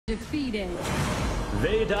Defeated.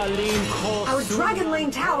 Our Dragon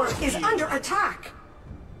Lane tower is under attack.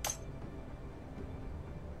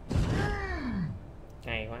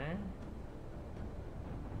 Hay quá.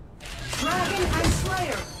 Dragon and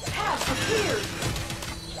Slayer have appeared.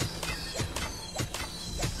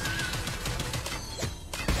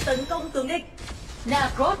 Tấn công cường địch.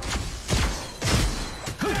 Nakrot.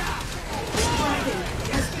 Dragon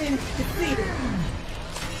has been defeated.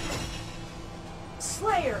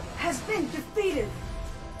 Slayer has been defeated.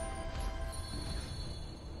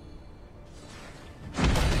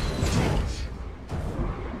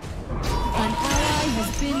 An ally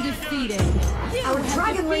has been defeated. Our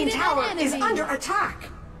Dragon Lane tower is under attack.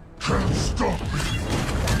 Can't stop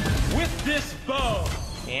me. With this bow,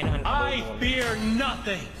 I fear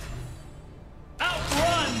nothing.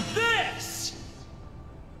 Outrun this!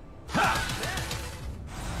 Ha!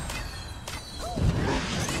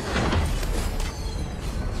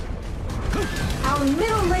 Our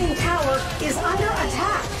middle lane tower is under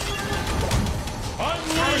attack.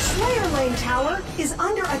 Our Slayer lane tower is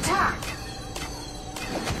under attack.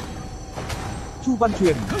 Chu Văn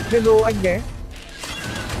Truyền, hello anh nhé.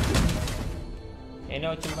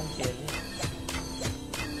 Hello Chu Văn Truyền.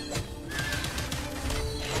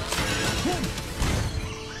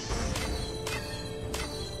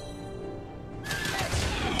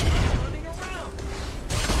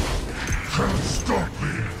 Can't stop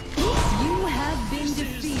me. You have been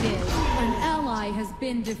defeated. An ally has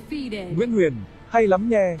been defeated. Nguyễn Huyền, hay lắm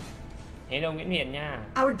nha. Hello Nguyễn Huyền nha.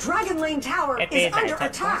 Our Dragon Lane tower SP is giải under thật quá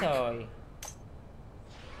attack. trời.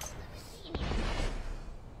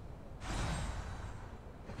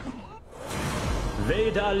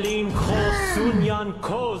 Vedalin ko sunyan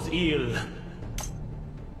koz il.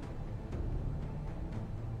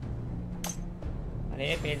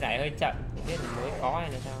 Đấy, SP giải hơi chậm, không biết mới có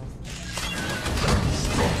hay là sao.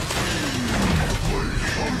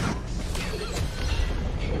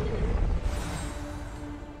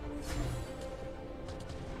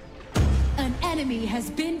 An enemy has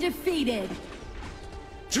been defeated.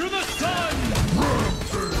 To the sun!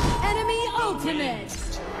 Enemy ultimate.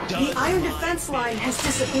 The iron defense line has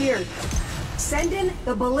disappeared. Send in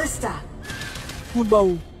the ballista. Full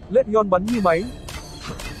bow, Legion bắn như máy.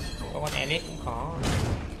 Có con Elite cũng khó.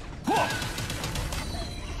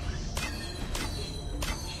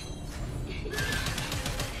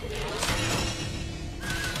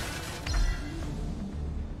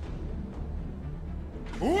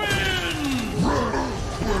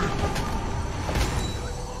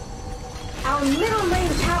 Our middle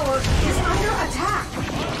lane tower is under attack.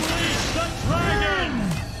 Unleash the dragon!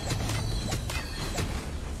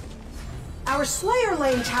 Our Slayer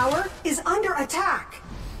lane tower is under attack.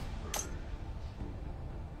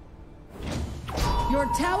 Your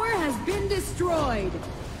tower has been destroyed.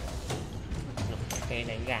 Cái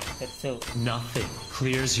đánh gà thật sự. Nothing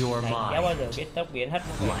clears your Đánh kéo bao mind giờ biết tốc biến hết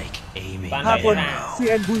nó. like aiming. Bạn Hà bè Quân, nào?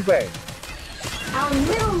 CN vui vẻ. Our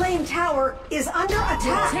middle lane tower is under Your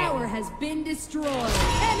attack. tower has been destroyed.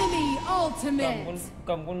 Enemy ultimate.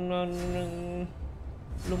 Cầm con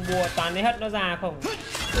lùng bùa toàn lấy hết nó ra không?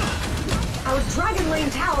 Our Dragon lane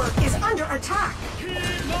tower is under attack.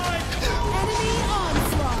 Enemy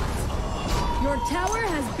onslaught. Your tower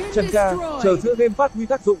has been Trần ca, destroyed. chờ giữa game phát huy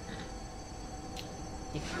tác dụng.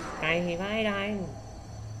 Cái thì vai đây.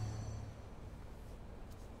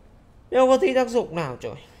 Đâu có tí tác dụng nào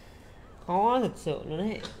trời. Khó thực sự luôn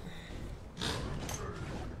đấy.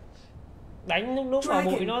 Đánh lúc vào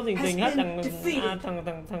bụi nó rình hết thằng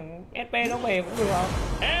SP nó về cũng được.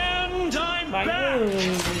 And I'm Đánh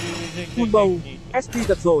Full bow, SP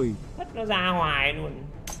giật rồi. hất nó ra hoài luôn.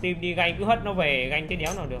 Tìm đi ganh cứ hất nó về, ganh cái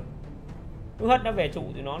đéo nào được. Cứ hất nó về trụ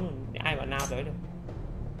thì nó luôn, ai mà nào tới được.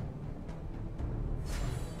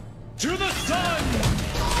 to the sun!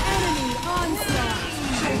 Enemy onslaught.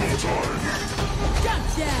 Shut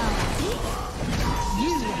down.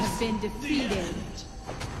 You have been defeated.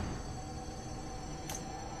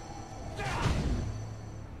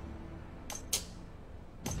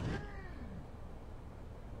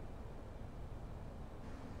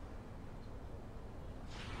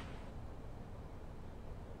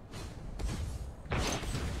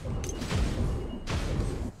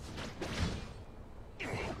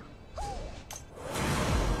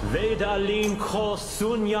 Vedalin ko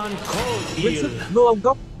sunyan koz Nguyễn Sức, il. nô ông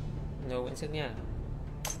góc. Rồi vẫn sức nha.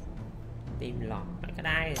 Tìm lọt cái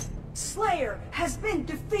đai. Slayer has been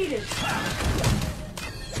defeated.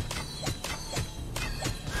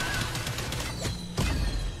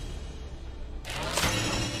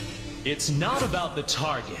 It's not about the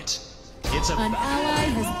target. It's An about ally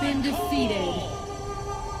has been defeated.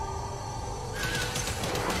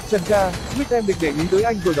 Trần ca, biết em định để ý tới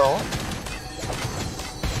anh rồi đó.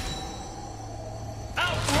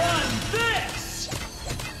 Outrun this!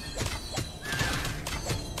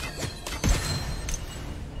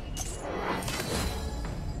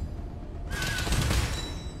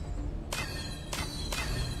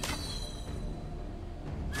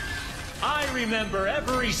 I remember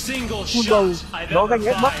every single Phun bầu, shot I've nó ever ganh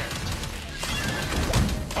ép mắt. fired.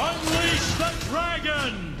 Unleash the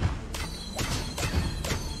dragon!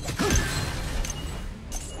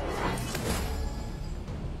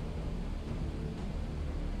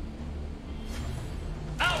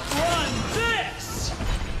 Outrun this!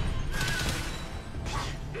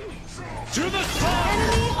 To the sun!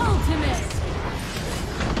 Enemy ultimate.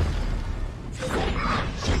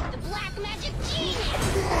 The black magic genius!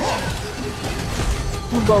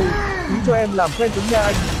 Phun bầu, ý cho em làm quen cứng nha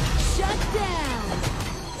anh. Shut down.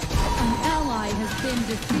 An ally has been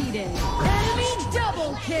defeated. Enemy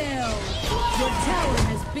double kill. Your tower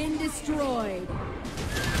has been destroyed.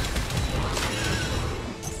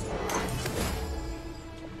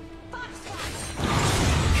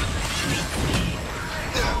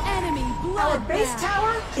 Enemy Our base bloodbath.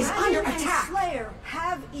 tower is under Dragon and attack. Slayer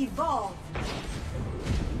have evolved.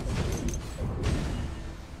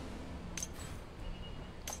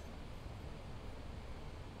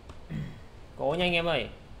 Cố nhanh em ơi.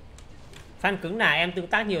 Fan cứng là em tương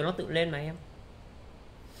tác nhiều nó tự lên mà em.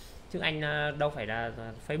 Chứ anh đâu phải là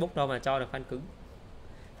Facebook đâu mà cho được fan cứng.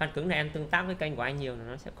 Fan cứng là em tương tác với kênh của anh nhiều là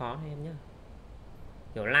nó sẽ có em nhé.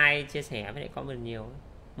 Kiểu like, chia sẻ với lại comment nhiều.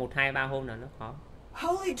 1, 2, 3 hôm là nó có.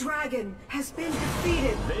 Holy Dragon has been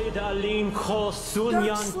defeated. Vedalin Ko Sunyan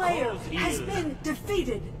Dark Slayer Ko has Il. been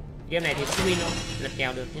defeated. Game này thì vẫn win thôi, lật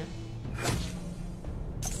kèo được nhé.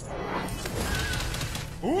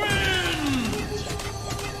 Win!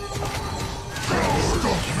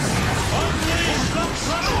 Unleash the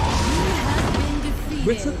dragon! Has been defeated.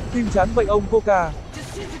 Quyết sức, tim chán vậy ông Coca.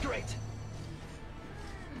 Disintegrate!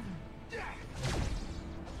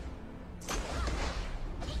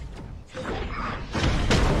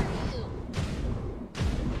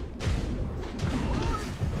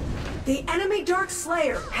 The enemy Dark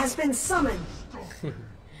Slayer has been summoned.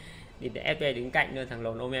 Thì để FP đứng cạnh nữa, thằng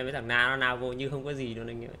lồn ôm em với thằng Na nó nào vô như không có gì luôn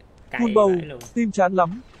anh. Cãi Phun bầu, vãi lồn. tim chán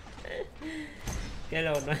lắm. Cái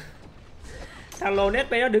lồn nó thằng lồn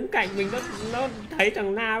SP nó đứng cạnh mình, nó thấy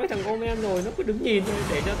thằng Na với thằng ôm em rồi nó cứ đứng nhìn thôi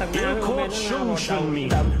để cho thằng Na với ôm em nó lao vào đầu nó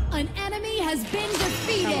đấm. An enemy has been Sao mà có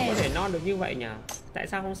defeated. thể non được như vậy nhỉ? Tại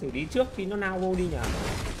sao không xử lý trước khi nó nao vô đi nhỉ?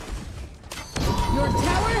 Your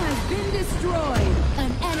tower has been destroyed. An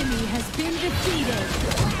enemy has been defeated.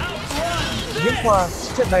 Nhiễm Khoa,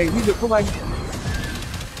 trận này đi được không anh?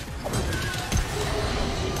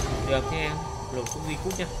 Được nha em, lồn cũng di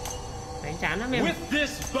cút nha. Đánh chán lắm em. With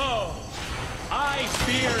this bow, I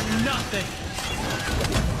fear nothing.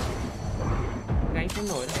 Gánh không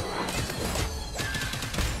nổi đâu.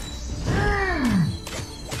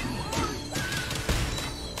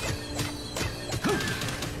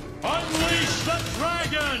 Unleash the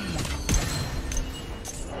dragon!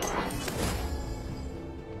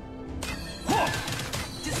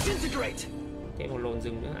 Disintegrate! Chạy một lồn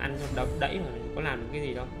rừng nữa, ăn cho đấm đẫy mà có làm được cái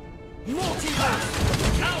gì đâu. Multiverse!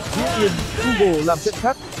 Yên, Outrun! Google làm trận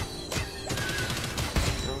khác.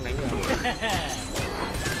 Nó không đánh được.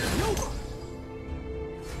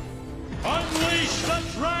 Unleash the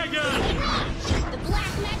dragon! The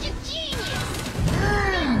black magic genius!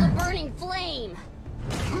 Feel the burning flame!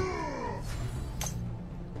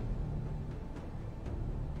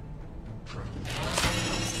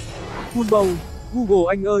 Phun bầu,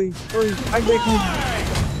 Google anh ơi, anh đây phun.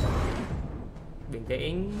 Bình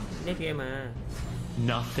tĩnh, net game mà.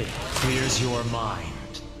 Nothing clears your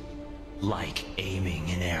mind like aiming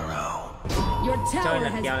an arrow. Your tower là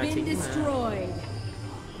has kèo là been chính mà. destroyed.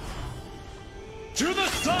 To the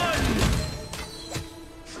sun!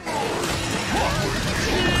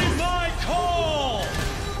 Heed my call!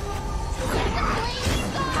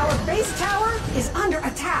 Our base tower is under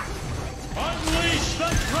attack. Unleash the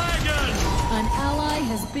dragon! An ally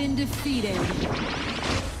has been defeated.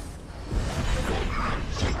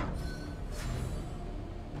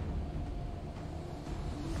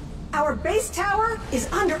 Our base tower is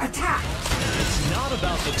under attack. It's not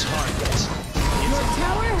about the target. Your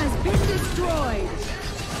tower has been destroyed.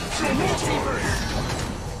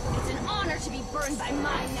 It's an honor to be burned by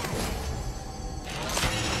my magic.